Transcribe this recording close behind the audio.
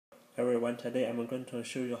Everyone, today I'm going to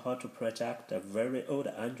show you how to project a very old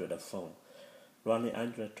Android phone running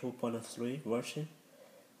Android 2.3 version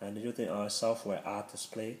and using our software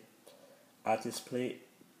rDisplay. rDisplay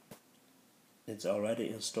is already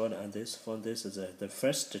installed on this phone. This is the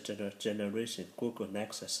first generation Google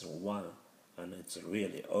Nexus One, and it's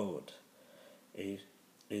really old. It's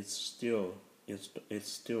still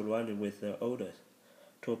running with the older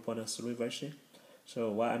 2.3 version. So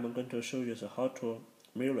what I'm going to show you is how to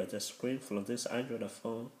mirror the screen from this Android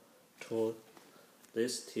phone to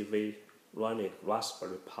this TV running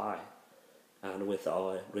Raspberry Pi and with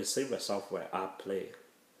our receiver software rDisplay.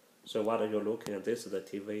 So what are you looking at? This is the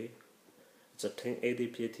TV. It's a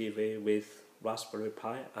 1080p TV with Raspberry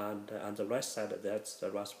Pi, and on the right side that's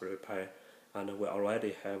the Raspberry Pi, and we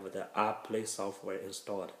already have the rDisplay software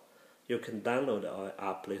installed. You can download our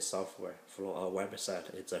rDisplay software from our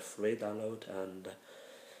website. It's a free download, and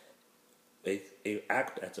it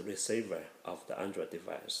acts as a receiver of the Android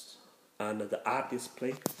device. And the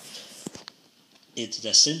rDisplay is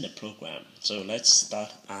the sender program. So let's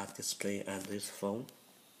start rDisplay on this phone.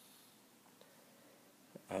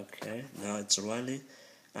 Okay, now it's running,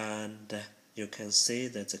 and you can see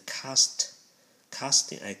that the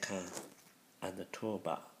casting icon on the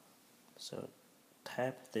toolbar. So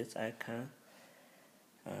tap this icon,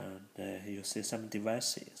 and you see some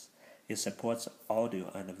devices. It supports audio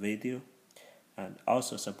and video, and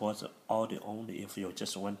also supports audio only if you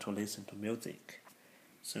just want to listen to music.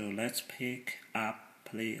 So let's pick up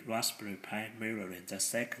play Raspberry Pi mirroring the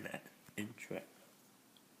second entry.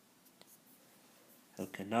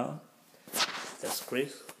 Okay, now the screen,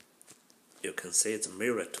 you can see it's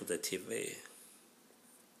mirrored to the TV.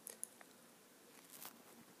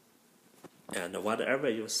 And whatever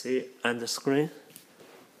you see on the screen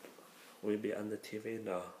will be on the TV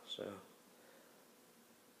now. So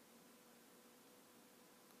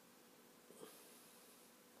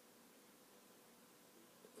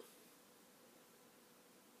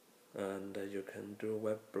and you can do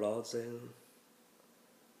web browsing,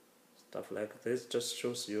 stuff like this. Just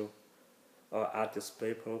shows you our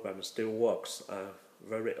rDisplay program still works on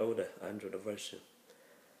very old Android version,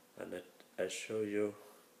 and I show you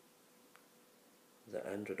the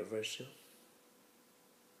Android version.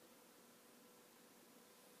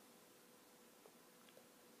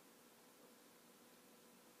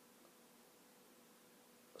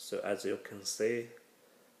 So as you can see,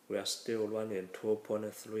 we are still running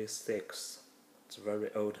 2.36. It's very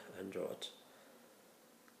old Android.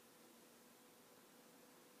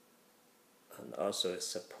 And also it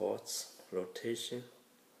supports rotation.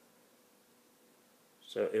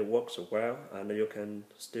 So it works well, and you can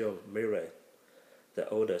still mirror the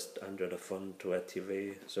oldest Android phone to a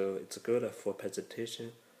TV. So it's good for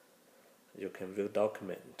presentation. You can view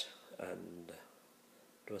document and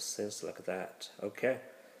do things like that. Okay.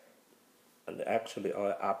 And actually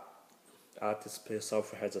our rDisplay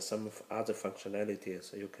software has some other functionalities.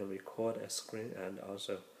 So you can record a screen, and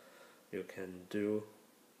also you can do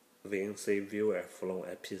VNC viewer from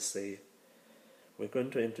a PC. We're going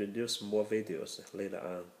to introduce more videos later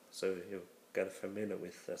on, so you get familiar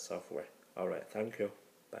with the software. Alright, thank you.